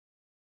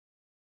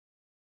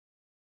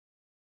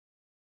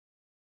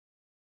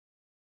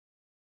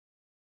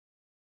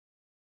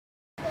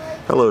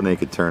Hello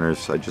Naked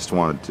Turners, I just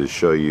wanted to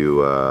show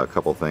you a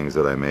couple things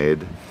that I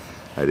made.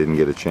 I didn't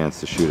get a chance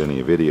to shoot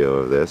any video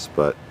of this,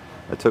 but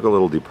I took a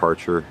little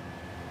departure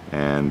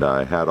and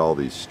I had all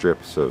these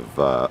strips of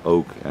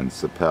oak and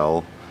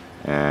sapel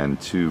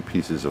and 2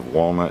 pieces of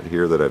walnut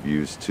here that I've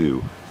used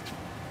to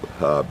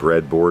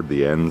breadboard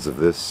the ends of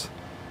this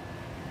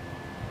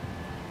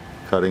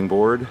cutting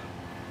board,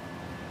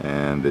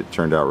 and it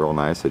turned out real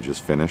nice. I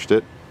just finished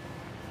it.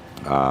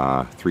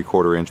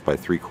 3/4 inch by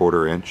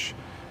 3/4 inch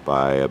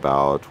by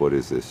about, what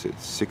is this,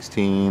 it's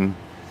 16,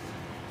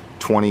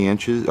 20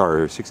 inches,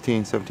 or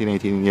 16, 17,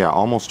 18, yeah,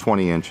 almost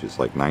 20 inches,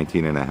 like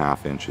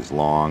 19.5 inches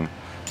long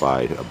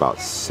by about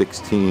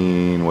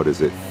 16, what is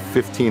it,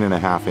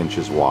 15.5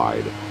 inches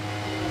wide.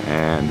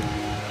 And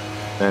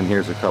then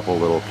here's a couple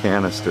little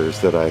canisters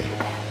that I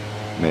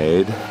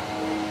made,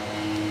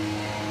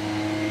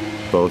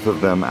 both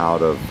of them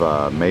out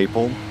of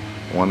maple.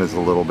 One is a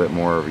little bit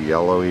more of a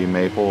yellowy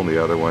maple, and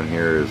the other one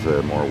here is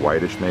a more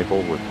whitish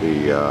maple with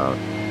the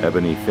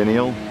ebony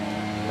finial.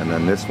 And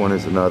then this one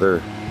is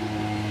another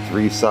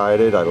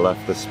 3-sided. I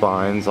left the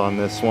spines on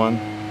this one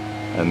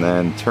and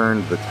then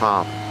turned the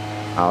top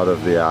out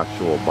of the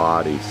actual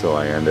body, so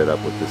I ended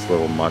up with this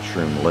little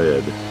mushroom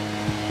lid.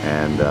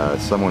 And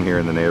someone here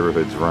in the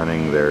neighborhood's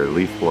running their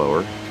leaf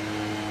blower,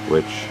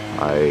 which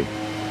I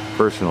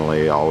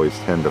personally always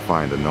tend to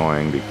find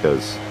annoying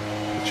because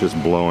it's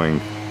just blowing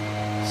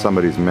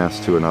somebody's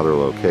mess to another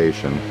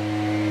location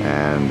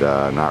and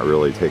not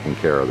really taking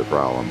care of the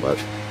problem. But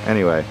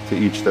anyway, to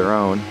each their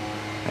own.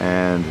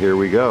 And here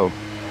we go,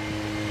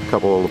 a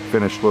couple of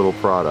finished little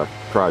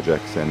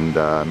projects, and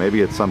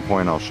maybe at some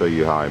point I'll show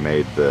you how I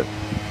made the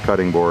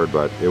cutting board,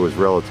 but it was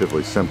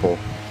relatively simple.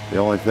 The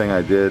only thing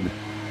I did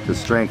to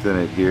strengthen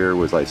it here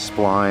was I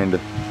splined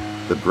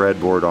the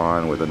breadboard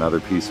on with another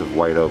piece of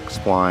white oak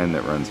spline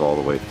that runs all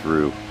the way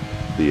through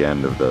the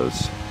end of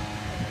those.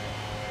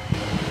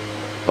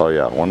 Oh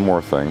yeah, one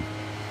more thing.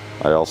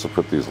 I also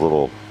put these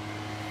little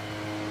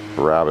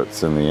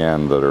rabbits in the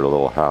end that are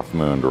little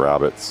half-mooned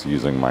rabbits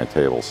using my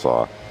table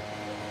saw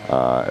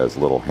as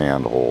little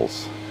hand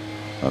holes,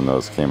 and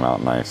those came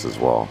out nice as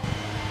well.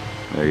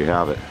 There you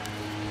have it.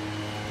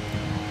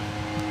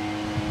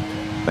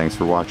 Thanks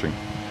for watching.